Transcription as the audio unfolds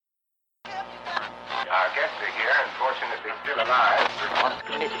Our guests are here and fortunately still alive.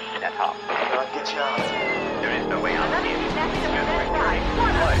 Get you out. There is no way out. Say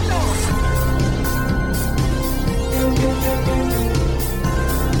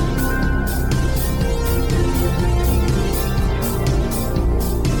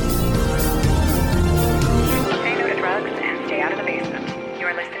no to drugs and stay out of the basement. You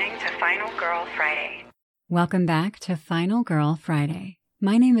are listening to Final Girl Friday. Welcome back to Final Girl Friday.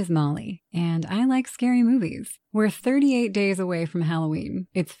 My name is Molly, and I like scary movies. We're 38 days away from Halloween.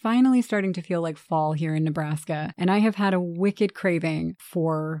 It's finally starting to feel like fall here in Nebraska, and I have had a wicked craving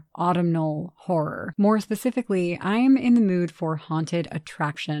for autumnal horror. More specifically, I'm in the mood for haunted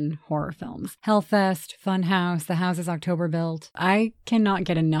attraction horror films. Hellfest, Funhouse, The Houses October Built. I cannot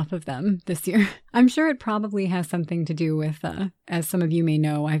get enough of them this year. I'm sure it probably has something to do with, as some of you may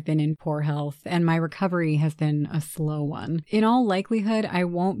know, I've been in poor health, and my recovery has been a slow one. In all likelihood, I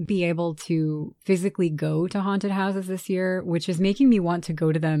won't be able to physically go to haunted houses this year, which is making me want to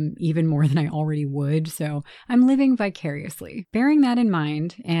go to them even more than I already would, so I'm living vicariously. Bearing that in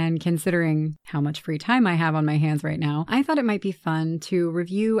mind, and considering how much free time I have on my hands right now, I thought it might be fun to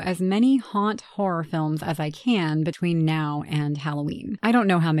review as many haunt horror films as I can between now and Halloween. I don't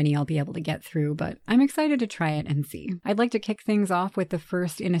know how many I'll be able to get through, but I'm excited to try it and see. I'd like to kick things off with the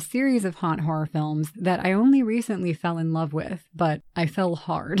first in a series of haunt horror films that I only recently fell in love with, but I fell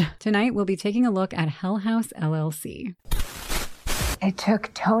hard. Tonight, we'll be taking a look at Hell House LLC. It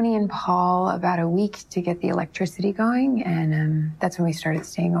took Tony and Paul about a week to get the electricity going, and that's when we started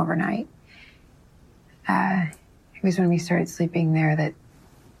staying overnight. It was when we started sleeping there that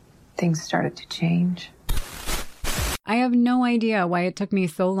things started to change. I have no idea why it took me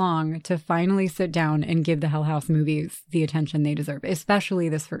so long to finally sit down and give the Hell House movies the attention they deserve, especially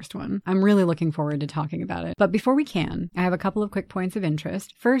this first one. I'm really looking forward to talking about it. But before we can, I have a couple of quick points of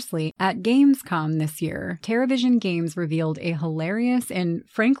interest. Firstly, at Gamescom this year, TerraVision Games revealed a hilarious and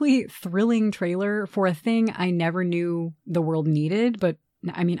frankly thrilling trailer for a thing I never knew the world needed, but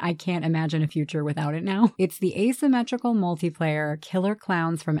I can't imagine a future without it now. It's the asymmetrical multiplayer Killer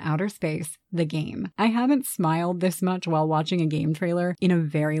Clowns from Outer Space, the game. I haven't smiled this much while watching a game trailer in a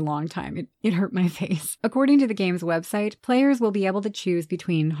very long time. It hurt my face. According to the game's website, players will be able to choose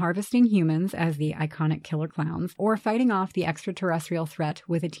between harvesting humans as the iconic Killer Clowns or fighting off the extraterrestrial threat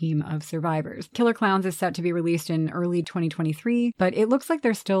with a team of survivors. Killer Clowns is set to be released in early 2023, but it looks like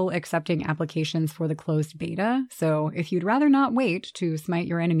they're still accepting applications for the closed beta, so if you'd rather not wait to smite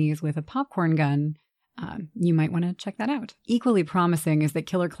your enemies with a popcorn gun, you might want to check that out. Equally promising is that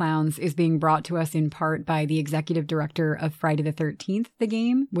Killer Clowns is being brought to us in part by the executive director of Friday the 13th, the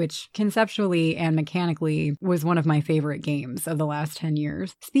game, which conceptually and mechanically was one of my favorite games of the last 10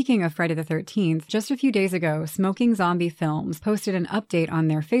 years. Speaking of Friday the 13th, just a few days ago, Smoking Zombie Films posted an update on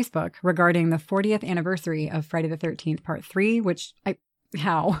their Facebook regarding the 40th anniversary of Friday the 13th Part 3, which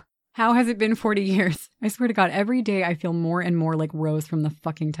How has it been 40 years? I swear to God, every day I feel more and more like Rose from the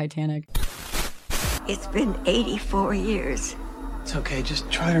fucking Titanic. It's been 84 years. It's okay, just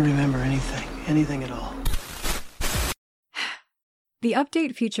try to remember anything at all. The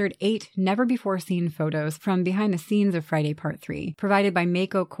update featured 8 never-before-seen photos from behind the scenes of Friday Part 3, provided by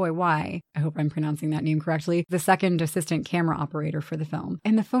Mako Koiwai, I hope I'm pronouncing that name correctly, the second assistant camera operator for the film.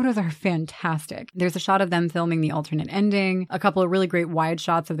 And the photos are fantastic. There's a shot of them filming the alternate ending, a couple of really great wide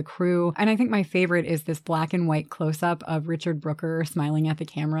shots of the crew, and I think my favorite is this black and white close-up of Richard Brooker smiling at the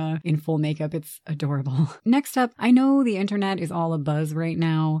camera in full makeup. It's adorable. Next up, I know the internet is all abuzz right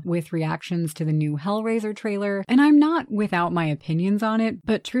now with reactions to the new Hellraiser trailer, and I'm not without my opinions on it,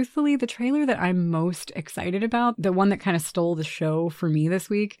 but truthfully, the trailer that I'm most excited about, the one that kind of stole the show for me this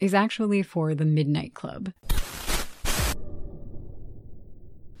week, is actually for The Midnight Club.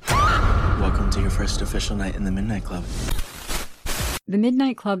 Welcome to your first official night in the Midnight Club. The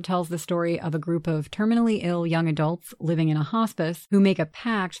Midnight Club tells the story of a group of terminally ill young adults living in a hospice who make a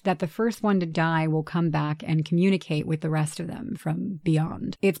pact that the first one to die will come back and communicate with the rest of them from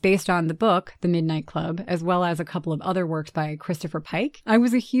beyond. It's based on the book, The Midnight Club, as well as a couple of other works by Christopher Pike. I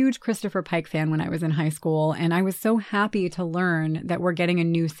was a huge Christopher Pike fan when I was in high school, and I was so happy to learn that we're getting a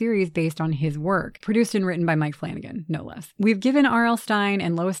new series based on his work, produced and written by Mike Flanagan, no less. We've given R.L. Stine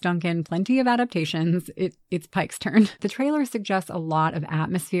and Lois Duncan plenty of adaptations. It's Pike's turn. The trailer suggests a lot of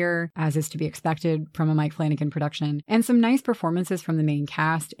atmosphere, as is to be expected from a Mike Flanagan production, and some nice performances from the main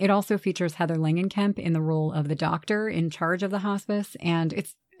cast. It also features Heather Langenkamp in the role of the doctor in charge of the hospice, and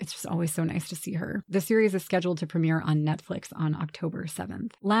it's just always so nice to see her. The series is scheduled to premiere on Netflix on October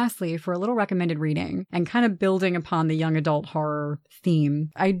 7th. Lastly, for a little recommended reading, and kind of building upon the young adult horror theme,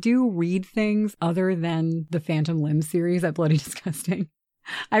 I do read things other than the Phantom Limb series at Bloody Disgusting.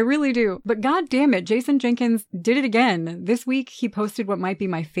 I really do. But god damn it, Jason Jenkins did it again. This week, he posted what might be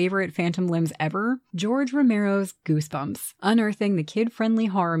my favorite Phantom Limbs ever, George Romero's Goosebumps, unearthing the kid-friendly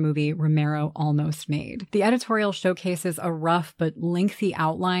horror movie Romero almost made. The editorial showcases a rough but lengthy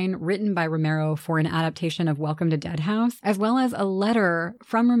outline written by Romero for an adaptation of Welcome to Deadhouse, as well as a letter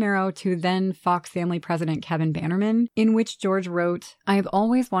from Romero to then Fox Family President Kevin Bannerman, in which George wrote, "I have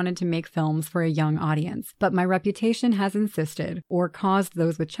always wanted to make films for a young audience, but my reputation has insisted, or caused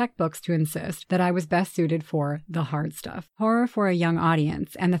those with checkbooks to insist, that I was best suited for the hard stuff. Horror for a young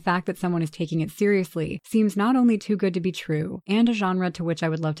audience, and the fact that someone is taking it seriously, seems not only too good to be true, and a genre to which I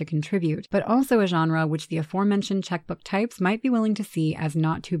would love to contribute, but also a genre which the aforementioned checkbook types might be willing to see as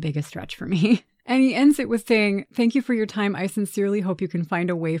not too big a stretch for me." And he ends it with saying, "Thank you for your time. I sincerely hope you can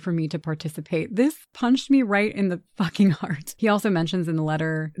find a way for me to participate." This punched me right in the fucking heart. He also mentions in the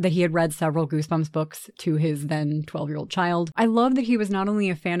letter that he had read several Goosebumps books to his then 12-year-old child. I love that he was not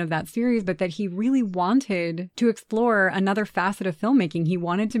only a fan of that series, but that he really wanted to explore another facet of filmmaking. He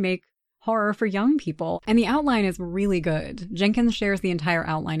wanted to make horror for young people. And the outline is really good. Jenkins shares the entire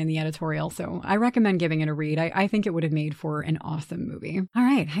outline in the editorial, so I recommend giving it a read. I think it would have made for an awesome movie. All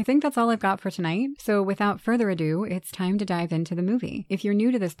right, I think that's all I've got for tonight. So without further ado, it's time to dive into the movie. If you're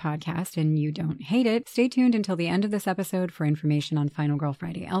new to this podcast and you don't hate it, stay tuned until the end of this episode for information on Final Girl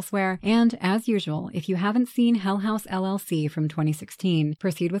Friday elsewhere. And as usual, if you haven't seen Hell House LLC from 2016,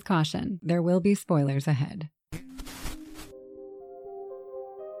 proceed with caution. There will be spoilers ahead.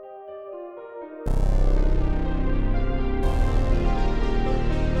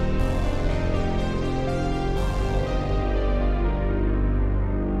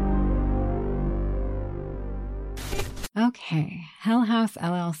 Okay, Hell House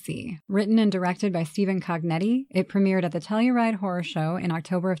LLC. Written and directed by Stephen Cognetti, it premiered at the Telluride Horror Show in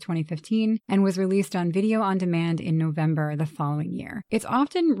October of 2015 and was released on video on demand in November the following year. It's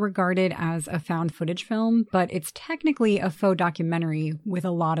often regarded as a found footage film, but it's technically a faux documentary with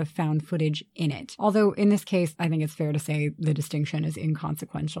a lot of found footage in it. Although in this case, I think it's fair to say the distinction is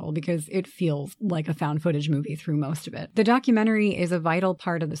inconsequential because it feels like a found footage movie through most of it. The documentary is a vital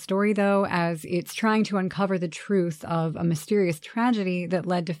part of the story, though, as it's trying to uncover the truth of a mysterious tragedy that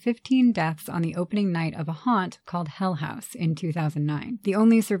led to 15 deaths on the opening night of a haunt called Hell House in 2009. The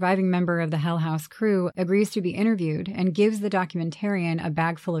only surviving member of the Hell House crew agrees to be interviewed and gives the documentarian a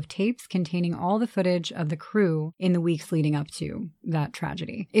bag full of tapes containing all the footage of the crew in the weeks leading up to that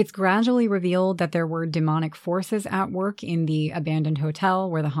tragedy. It's gradually revealed that there were demonic forces at work in the abandoned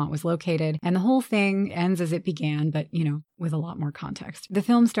hotel where the haunt was located, and the whole thing ends as it began, but, with a lot more context. The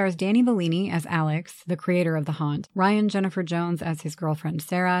film stars Danny Bellini as Alex, the creator of the haunt, Ryan Jennifer Jones as his girlfriend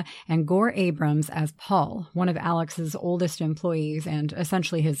Sarah, and Gore Abrams as Paul, one of Alex's oldest employees and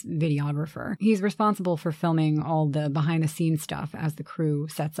essentially his videographer. He's responsible for filming all the behind-the-scenes stuff as the crew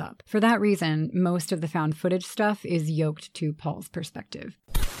sets up. For that reason, most of the found footage stuff is yoked to Paul's perspective.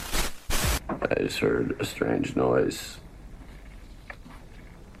 I just heard a strange noise.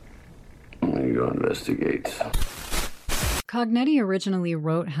 I'm gonna go investigate. Cognetti originally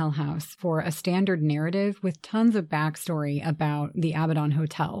wrote Hell House for a standard narrative with tons of backstory about the Abaddon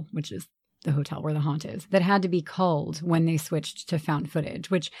Hotel, which is the hotel where the haunt is, that had to be culled when they switched to found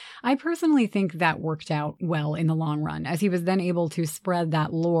footage, which I personally think that worked out well in the long run, as he was then able to spread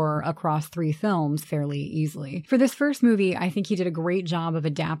that lore across 3 films fairly easily. For this first movie, I think he did a great job of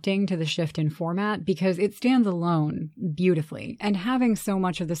adapting to the shift in format because it stands alone beautifully, and having so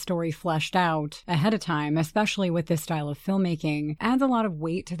much of the story fleshed out ahead of time, especially with this style of filmmaking, adds a lot of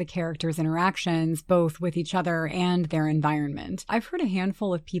weight to the characters' interactions, both with each other and their environment. I've heard a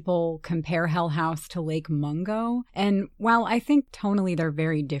handful of people compare Hell House to Lake Mungo, and while I think tonally they're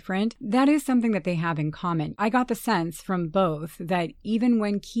very different, that is something that they have in common. I got the sense from both that even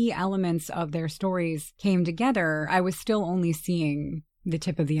when key elements of their stories came together, I was still only seeing the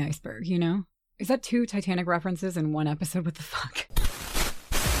tip of the iceberg, Is that 2 Titanic references in one episode? What the fuck?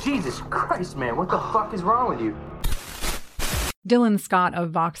 Jesus Christ, man, what the fuck is wrong with you? Dylan Scott of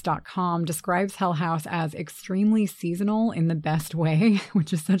Vox.com describes Hell House as extremely seasonal in the best way,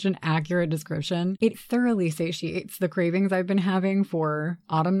 which is such an accurate description. It thoroughly satiates the cravings I've been having for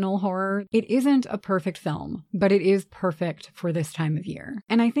autumnal horror. It isn't a perfect film, but it is perfect for this time of year.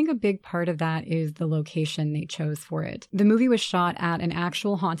 And I think a big part of that is the location they chose for it. The movie was shot at an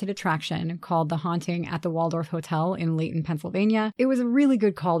actual haunted attraction called The Haunting at the Waldorf Hotel in Layton, Pennsylvania. It was a really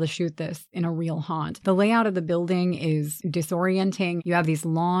good call to shoot this in a real haunt. The layout of the building is disorienting disorienting. You have these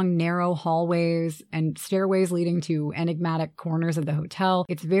long, narrow hallways and stairways leading to enigmatic corners of the hotel.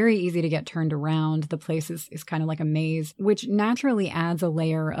 It's very easy to get turned around. The place is kind of like a maze, which naturally adds a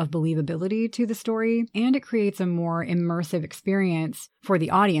layer of believability to the story, and it creates a more immersive experience for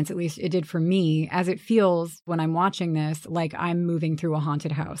the audience. At least it did for me, as it feels when I'm watching this like I'm moving through a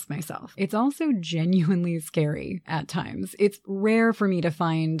haunted house myself. It's also genuinely scary at times. It's rare for me to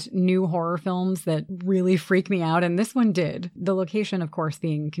find new horror films that really freak me out, and this one did. The location, of course,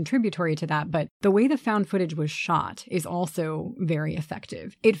 being contributory to that, but the way the found footage was shot is also very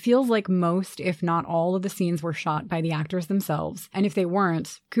effective. It feels like most, if not all, of the scenes were shot by the actors themselves, and if they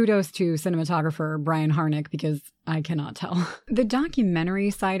weren't, kudos to cinematographer Brian Harnick, because I cannot tell. The documentary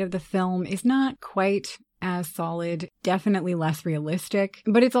side of the film is not quite as solid, definitely less realistic,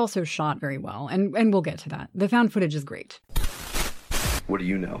 but it's also shot very well, and we'll get to that. The found footage is great. What do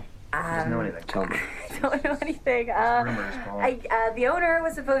you know? Doesn't know anything. Tell me. I don't know anything. The owner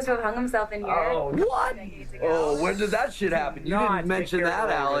was supposed to have hung himself in here. Oh, what? Oh, when did that shit happen? You didn't mention that,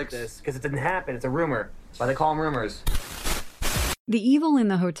 Alex. Because it didn't happen. It's a rumor. Why they call them rumors? The evil in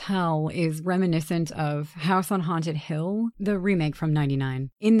the hotel is reminiscent of House on Haunted Hill, the remake from '99,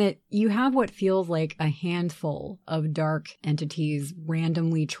 in that you have what feels like a handful of dark entities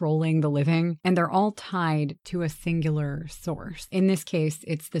randomly trolling the living, and they're all tied to a singular source. In this case,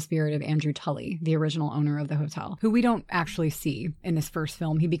 it's the spirit of Andrew Tully, the original owner of the hotel, who we don't actually see in this first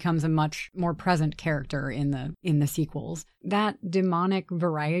film. He becomes a much more present character in the sequels. That demonic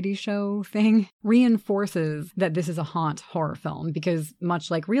variety show thing reinforces that this is a haunt horror film, because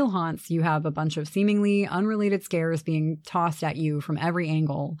much like real haunts, you have a bunch of seemingly unrelated scares being tossed at you from every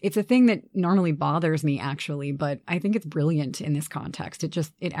angle. It's a thing that normally bothers me, actually, but I think it's brilliant in this context.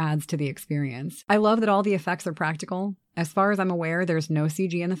 It adds to the experience. I love that all the effects are practical. As far as I'm aware, there's no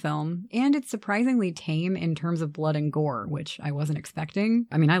CG in the film, and it's surprisingly tame in terms of blood and gore, which I wasn't expecting.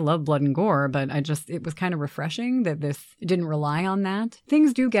 I mean, I love blood and gore, but it was kind of refreshing that this didn't rely on that.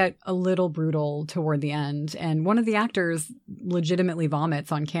 Things do get a little brutal toward the end, and one of the actors legitimately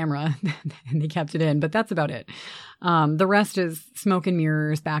vomits on camera, and they kept it in, but that's about it. The rest is smoke and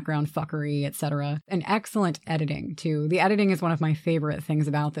mirrors, background fuckery, etc. And excellent editing, too. The editing is one of my favorite things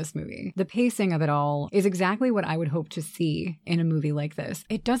about this movie. The pacing of it all is exactly what I would hope to see in a movie like this.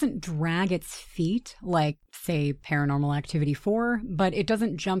 It doesn't drag its feet like, say, Paranormal Activity 4, but it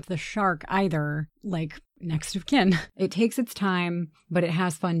doesn't jump the shark either, like Next of Kin. It takes its time, but it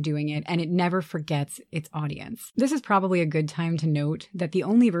has fun doing it, and it never forgets its audience. This is probably a good time to note that the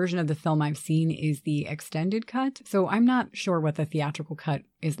only version of the film I've seen is the extended cut, so I'm not sure what the theatrical cut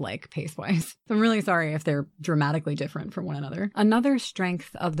is like pace-wise. I'm really sorry if they're dramatically different from one another. Another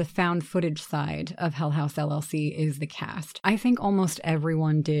strength of the found footage side of Hell House LLC is the cast. I think almost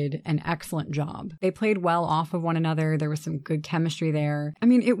everyone did an excellent job. They played well off of one another. There was some good chemistry there. I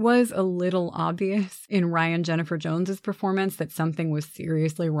mean, it was a little obvious in Ryan Jennifer Jones's performance that something was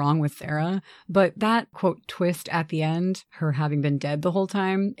seriously wrong with Sarah, but that, quote, twist at the end, her having been dead the whole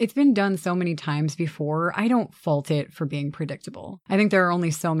time, it's been done so many times before, I don't fault it for being predictable. I think there are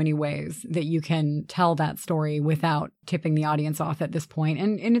only so many ways that you can tell that story without tipping the audience off at this point,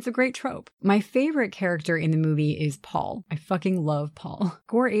 and it's a great trope. My favorite character in the movie is Paul. I fucking love Paul.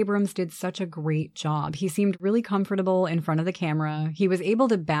 Gore Abrams did such a great job. He seemed really comfortable in front of the camera. He was able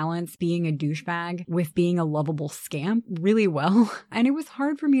to balance being a douchebag with being a lovable scamp really well, and it was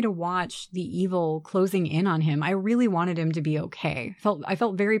hard for me to watch the evil closing in on him. I really wanted him to be okay. I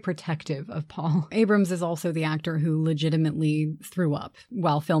felt very protective of Paul. Abrams is also the actor who legitimately threw up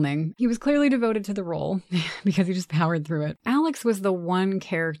while filming. He was clearly devoted to the role because he just powered through it. Alex was the one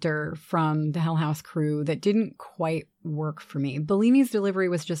character from the Hell House crew that didn't quite work for me. Bellini's delivery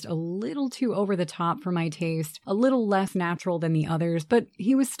was just a little too over the top for my taste, a little less natural than the others, but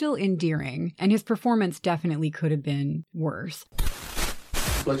he was still endearing, and his performance definitely could have been worse.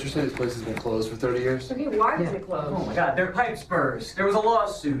 Let's just say this place has been closed for 30 years. Okay, why was it closed? Oh my god, they're pipe spurs. There was a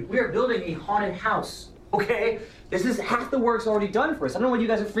lawsuit. We are building a haunted house, okay? This is half the work's already done for us. I don't know what you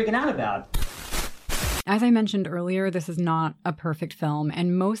guys are freaking out about. As I mentioned earlier, this is not a perfect film,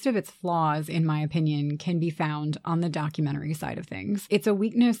 and most of its flaws, in my opinion, can be found on the documentary side of things. It's a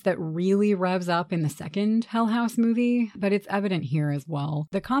weakness that really revs up in the second Hell House movie, but it's evident here as well.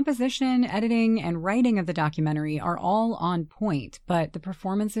 The composition, editing, and writing of the documentary are all on point, but the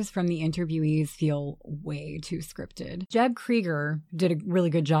performances from the interviewees feel way too scripted. Jeb Krieger did a really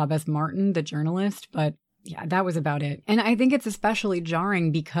good job as Martin, the journalist, but yeah, that was about it. And I think it's especially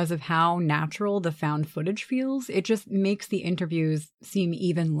jarring because of how natural the found footage feels. It just makes the interviews seem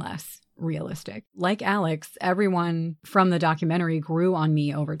even less realistic. Like Alex, everyone from the documentary grew on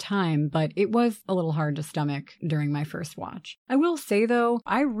me over time, but it was a little hard to stomach during my first watch. I will say though,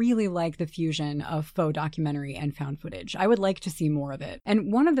 I really like the fusion of faux documentary and found footage. I would like to see more of it.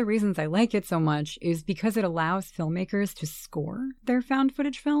 And one of the reasons I like it so much is because it allows filmmakers to score their found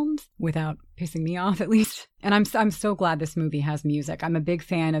footage films without pissing me off, at least. And I'm so glad this movie has music. I'm a big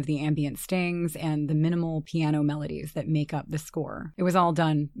fan of the ambient stings and the minimal piano melodies that make up the score. It was all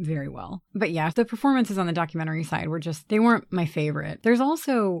done very well. But yeah, the performances on the documentary side they weren't my favorite. There's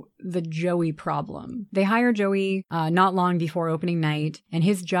also the Joey problem. They hire Joey not long before opening night, and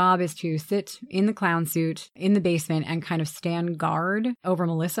his job is to sit in the clown suit in the basement and kind of stand guard over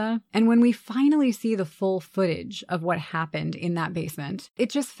Melissa. And when we finally see the full footage of what happened in that basement,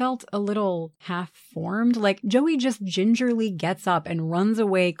 it just felt a little half-formed. Like Joey just gingerly gets up and runs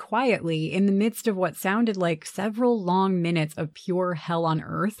away quietly in the midst of what sounded like several long minutes of pure hell on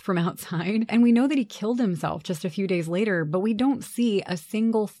earth from outside. And we know that he killed himself just a few days later, but we don't see a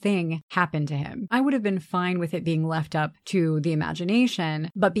single thing happen to him. I would have been fine with it being left up to the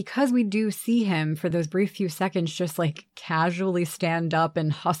imagination, but because we do see him for those brief few seconds just like casually stand up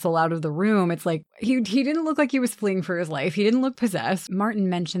and hustle out of the room, it's like he didn't look like he was fleeing for his life. He didn't look possessed. Martin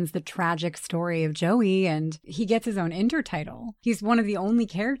mentions the tragic story of Joey, and he gets his own intertitle. He's one of the only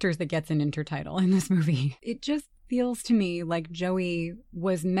characters that gets an intertitle in this movie. It just feels to me like Joey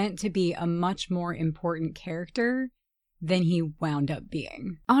was meant to be a much more important character than he wound up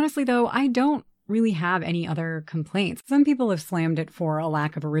being. Honestly, though, I don't really have any other complaints. Some people have slammed it for a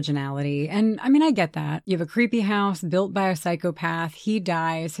lack of originality, and I mean, I get that. You have a creepy house built by a psychopath, he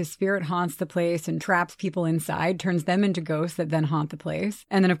dies, his spirit haunts the place and traps people inside, turns them into ghosts that then haunt the place.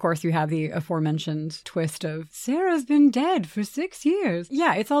 And then of course you have the aforementioned twist of Sarah's been dead for 6 years.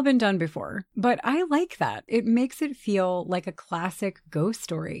 Yeah, it's all been done before, but I like that. It makes it feel like a classic ghost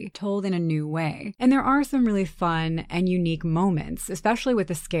story told in a new way. And there are some really fun and unique moments, especially with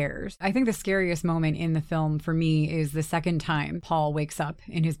the scares. I think the scariest moment in the film for me is the second time Paul wakes up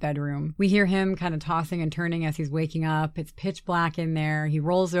in his bedroom. We hear him kind of tossing and turning as he's waking up. It's pitch black in there. He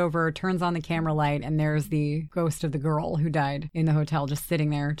rolls over, turns on the camera light, and there's the ghost of the girl who died in the hotel just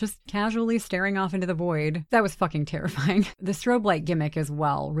sitting there, just casually staring off into the void. That was fucking terrifying. The strobe light gimmick as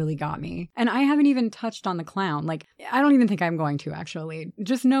well really got me. And I haven't even touched on the clown. Like, I don't even think I'm going to, actually.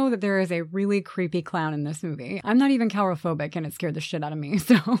 Just know that there is a really creepy clown in this movie. I'm not even claustrophobic, and it scared the shit out of me.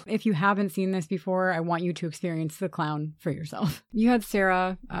 So if you haven't seen this before, I want you to experience the clown for yourself. You had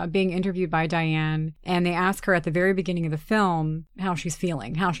Sarah being interviewed by Diane, and they ask her at the very beginning of the film how she's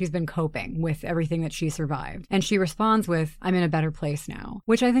feeling, how she's been coping with everything that she survived. And she responds with, "I'm in a better place now,"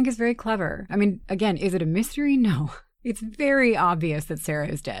 which I think is very clever. I mean, again, is it a mystery? No. It's very obvious that Sarah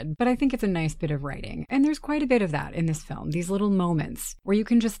is dead, but I think it's a nice bit of writing. And there's quite a bit of that in this film, these little moments where you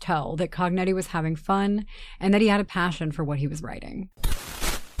can just tell that Cognetti was having fun and that he had a passion for what he was writing.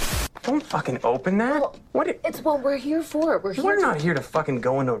 Don't fucking open that. Well, it's what we're here for. We're not here to fucking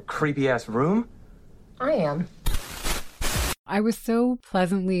go into a creepy-ass room. I am. I was so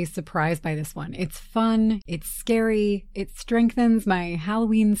pleasantly surprised by this one. It's fun, it's scary, it strengthens my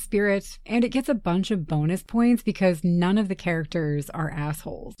Halloween spirit, and it gets a bunch of bonus points because none of the characters are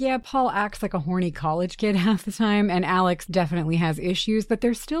assholes. Yeah, Paul acts like a horny college kid half the time, and Alex definitely has issues, but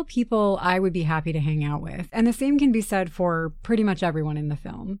they're still people I would be happy to hang out with. And the same can be said for pretty much everyone in the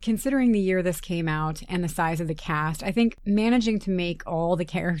film. Considering the year this came out and the size of the cast, I think managing to make all the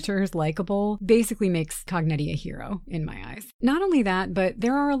characters likable basically makes Cognetti a hero in my eyes. Not only that, but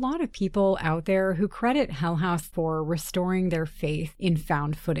there are a lot of people out there who credit Hell House for restoring their faith in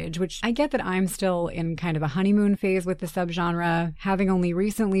found footage, which I get that I'm still in kind of a honeymoon phase with the subgenre, having only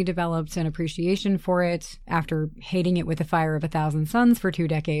recently developed an appreciation for it after hating it with the fire of 1,000 suns for 2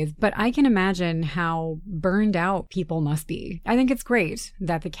 decades, but I can imagine how burned out people must be. I think it's great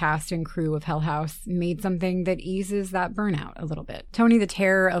that the cast and crew of Hell House made something that eases that burnout a little bit. Tony the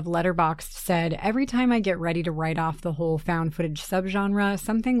Terror of Letterboxd said, "Every time I get ready to write off the whole found footage subgenre,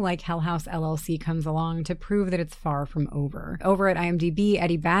 something like Hell House LLC comes along to prove that it's far from over." Over at IMDb,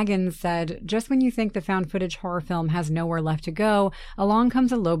 Eddie Baggins said, "Just when you think the found footage horror film has nowhere left to go, along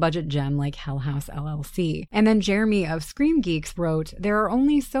comes a low-budget gem like Hell House LLC." And then Jeremy of Scream Geeks wrote, "There are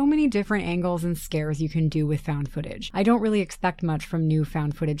only so many different angles and scares you can do with found footage. I don't really expect much from new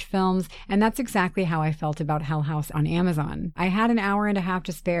found footage films, and that's exactly how I felt about Hell House on Amazon. I had an hour and a half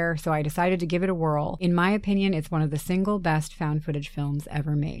to spare, so I decided to give it a whirl. In my opinion, it's one of the single best found footage films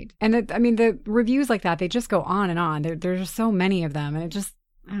ever made." And the reviews like that, they just go on and on. There's just so many of them, and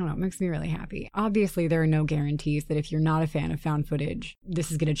I don't know, it makes me really happy. Obviously, there are no guarantees that if you're not a fan of found footage,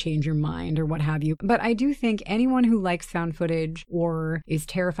 this is going to change your mind or what have you. But I do think anyone who likes found footage or is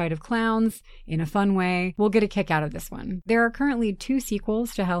terrified of clowns in a fun way will get a kick out of this one. There are currently 2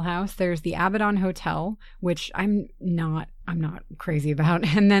 sequels to Hell House. There's the Abaddon Hotel, which I'm not crazy about,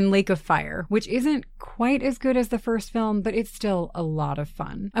 and then Lake of Fire, which isn't quite as good as the first film, but it's still a lot of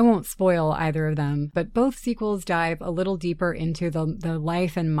fun. I won't spoil either of them, but both sequels dive a little deeper into the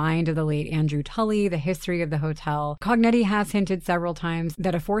life and mind of the late Andrew Tully, the history of the hotel. Cognetti has hinted several times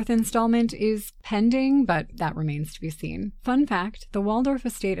that a 4th installment is pending, but that remains to be seen. Fun fact, the Waldorf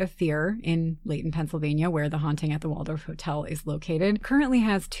Estate of Fear in Layton, Pennsylvania, where The Haunting at the Waldorf Hotel is located, currently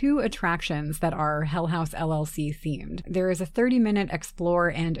has 2 attractions that are Hell House LLC themed. There is a 30-minute explore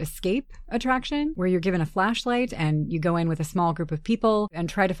and escape attraction where you're given a flashlight and you go in with a small group of people and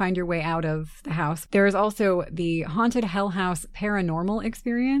try to find your way out of the house. There is also the Haunted Hell House Paranormal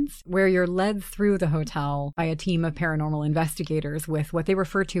Experience where you're led through the hotel by a team of paranormal investigators with what they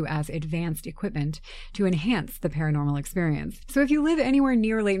refer to as advanced equipment to enhance the paranormal experience. So if you live anywhere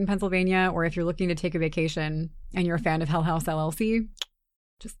near Layton, Pennsylvania, or if you're looking to take a vacation and you're a fan of Hell House LLC,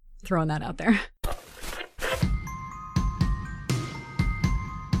 just throwing that out there.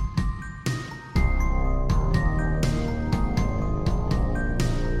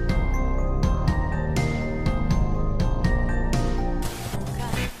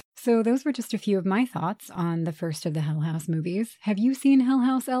 So those were just a few of my thoughts on the first of the Hell House movies. Have you seen Hell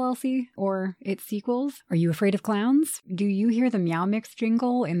House LLC or its sequels? Are you afraid of clowns? Do you hear the Meow Mix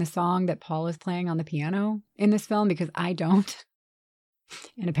jingle in the song that Paul is playing on the piano in this film? Because I don't.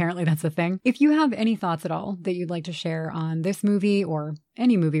 And apparently that's a thing. If you have any thoughts at all that you'd like to share on this movie or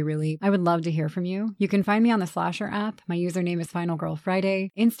any movie really, I would love to hear from you. You can find me on the Slasher app. My username is Final Girl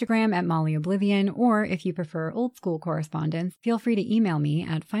Friday, Instagram at Molly Oblivion, or if you prefer old school correspondence, feel free to email me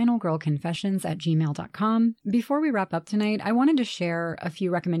at finalgirlconfessions@gmail.com. Before we wrap up tonight, I wanted to share a few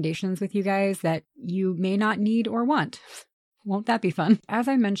recommendations with you guys that you may not need or want. Won't that be fun? As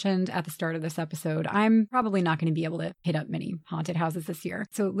I mentioned at the start of this episode, I'm probably not going to be able to hit up many haunted houses this year.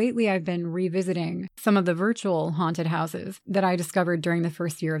 So lately I've been revisiting some of the virtual haunted houses that I discovered during the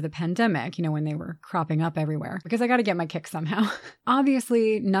first year of the pandemic, when they were cropping up everywhere, because I got to get my kick somehow.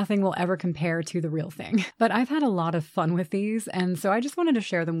 Obviously, nothing will ever compare to the real thing, but I've had a lot of fun with these. And so I just wanted to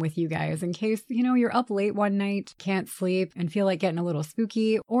share them with you guys in case, you're up late one night, can't sleep, and feel like getting a little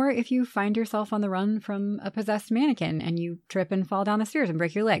spooky, or if you find yourself on the run from a possessed mannequin and you trip and fall down the stairs and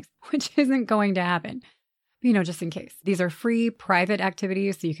break your legs, which isn't going to happen. Just in case. These are free, private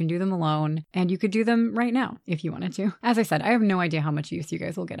activities, so you can do them alone, and you could do them right now if you wanted to. As I said, I have no idea how much use you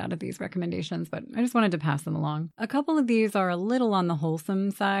guys will get out of these recommendations, but I just wanted to pass them along. A couple of these are a little on the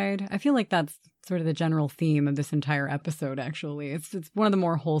wholesome side. I feel like that's sort of the general theme of this entire episode, actually. It's one of the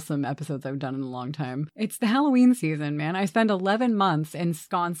more wholesome episodes I've done in a long time. It's the Halloween season, man. I spend 11 months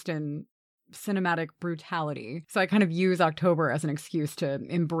ensconced in cinematic brutality. So I kind of use October as an excuse to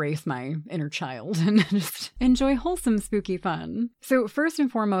embrace my inner child and just enjoy wholesome, spooky fun. So first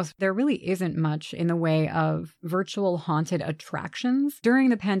and foremost, there really isn't much in the way of virtual haunted attractions. During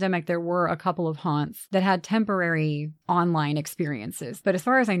the pandemic, there were a couple of haunts that had temporary online experiences, but as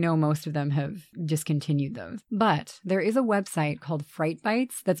far as I know, most of them have discontinued those. But there is a website called Fright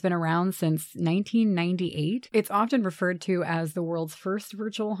Bites that's been around since 1998. It's often referred to as the world's first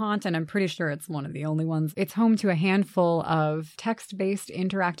virtual haunt, and I'm pretty sure it's one of the only ones. It's home to a handful of text-based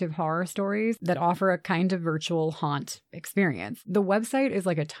interactive horror stories that offer a kind of virtual haunt experience. The website is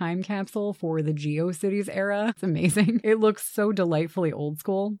like a time capsule for the GeoCities era. It's amazing. It looks so delightfully old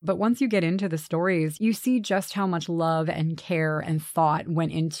school. But once you get into the stories, you see just how much love and care and thought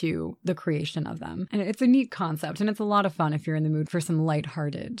went into the creation of them. And it's a neat concept, and it's a lot of fun if you're in the mood for some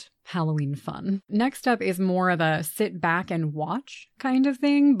lighthearted Halloween fun. Next up is more of a sit back and watch kind of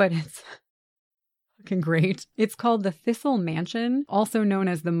thing, but it's fucking great. It's called the Thistle Mansion, also known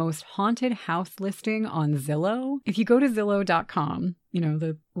as the most haunted house listing on Zillow. If you go to Zillow.com,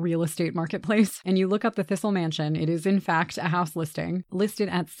 the real estate marketplace, and you look up the Thistle Mansion, it is in fact a house listing listed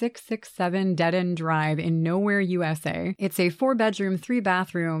at 667 Dead End Drive in Nowhere, USA. It's a 4-bedroom,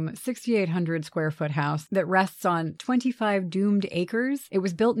 3-bathroom, 6,800 square foot house that rests on 25 doomed acres. It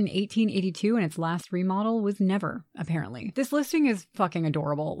was built in 1882 and its last remodel was never, apparently. This listing is fucking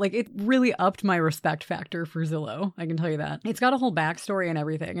adorable. Like, it really upped my respect factor for Zillow, I can tell you that. It's got a whole backstory and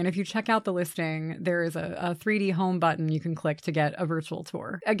everything, and if you check out the listing, there is a 3D home button you can click to get a virtual virtual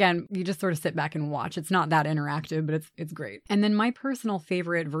tour. Again, you just sort of sit back and watch. It's not that interactive, but it's great. And then my personal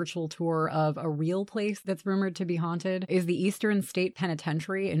favorite virtual tour of a real place that's rumored to be haunted is the Eastern State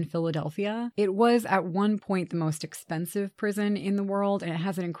Penitentiary in Philadelphia. It was at one point the most expensive prison in the world, and it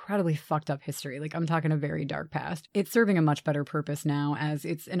has an incredibly fucked up history. Like, I'm talking a very dark past. It's serving a much better purpose now, as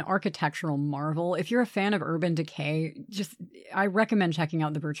it's an architectural marvel. If you're a fan of urban decay, I recommend checking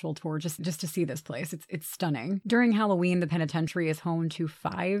out the virtual tour just to see this place. It's stunning. During Halloween, the penitentiary is home to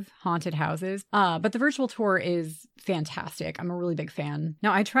 5 haunted houses, but the virtual tour is fantastic. I'm a really big fan.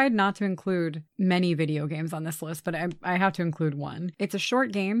 Now, I tried not to include many video games on this list, but I have to include one. It's a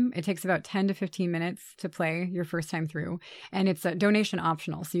short game. It takes about 10 to 15 minutes to play your first time through, and it's a donation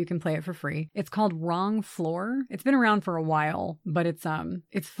optional, so you can play it for free. It's called Wrong Floor. It's been around for a while, but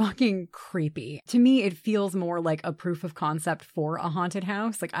it's fucking creepy. To me, it feels more like a proof of concept for a haunted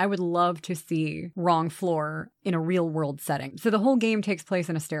house. Like, I would love to see Wrong Floor in a real world setting. So the whole game takes place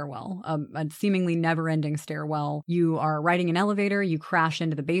in a stairwell, a seemingly never-ending stairwell. You are riding an elevator, you crash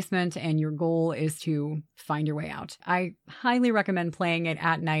into the basement, and your goal is to find your way out. I highly recommend playing it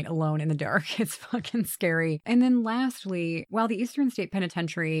at night alone in the dark. It's fucking scary. And then lastly, while the Eastern State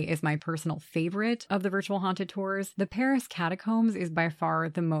Penitentiary is my personal favorite of the virtual haunted tours, the Paris Catacombs is by far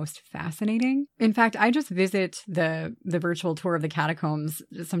the most fascinating. In fact, I just visit the virtual tour of the catacombs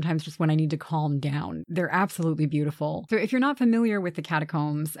sometimes just when I need to calm down. They're absolutely beautiful. So if you're not familiar with the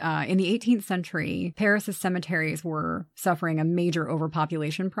catacombs, in the 18th century, Paris's cemeteries were suffering a major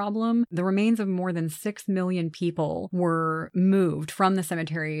overpopulation problem. The remains of more than 6 million people were moved from the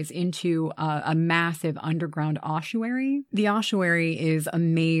cemeteries into a massive underground ossuary. The ossuary is a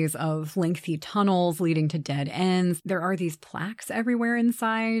maze of lengthy tunnels leading to dead ends. There are these plaques everywhere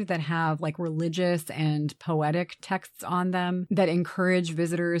inside that have like religious and poetic texts on them that encourage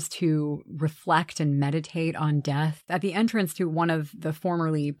visitors to reflect and meditate on death. At the entrance to one of the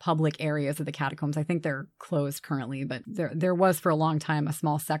formerly public areas of the catacombs, I think they're closed currently, but there was for a long time a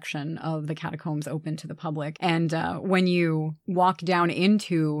small section of the catacombs open to the public. And when you walk down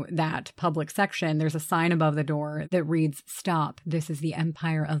into that public section, there's a sign above the door that reads, "Stop, this is the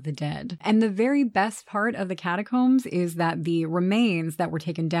Empire of the Dead." And the very best part of the catacombs is that the remains that were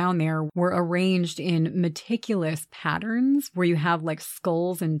taken down there were arranged in meticulous patterns where you have like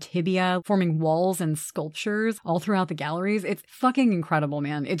skulls and tibia forming walls and sculptures all throughout the galleries. It's fucking incredible,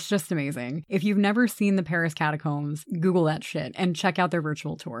 man. It's just amazing. If you've never seen the Paris Catacombs, Google that shit and check out their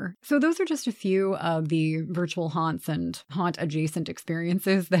virtual tour. So those are just a few of the virtual haunts and haunt adjacent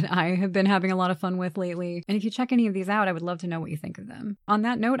experiences that I have been having a lot of fun with lately. And if you check any of these out, I would love to know what you think of them. On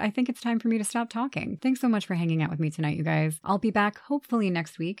that note, I think it's time for me to stop talking. Thanks so much for hanging out with me tonight, you guys. I'll be back hopefully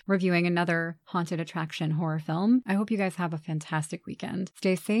next week reviewing another haunted attraction horror film. I hope you guys have a fantastic weekend.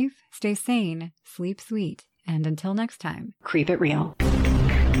 Stay safe, stay sane, sleep sweet, and until next time, creep it real.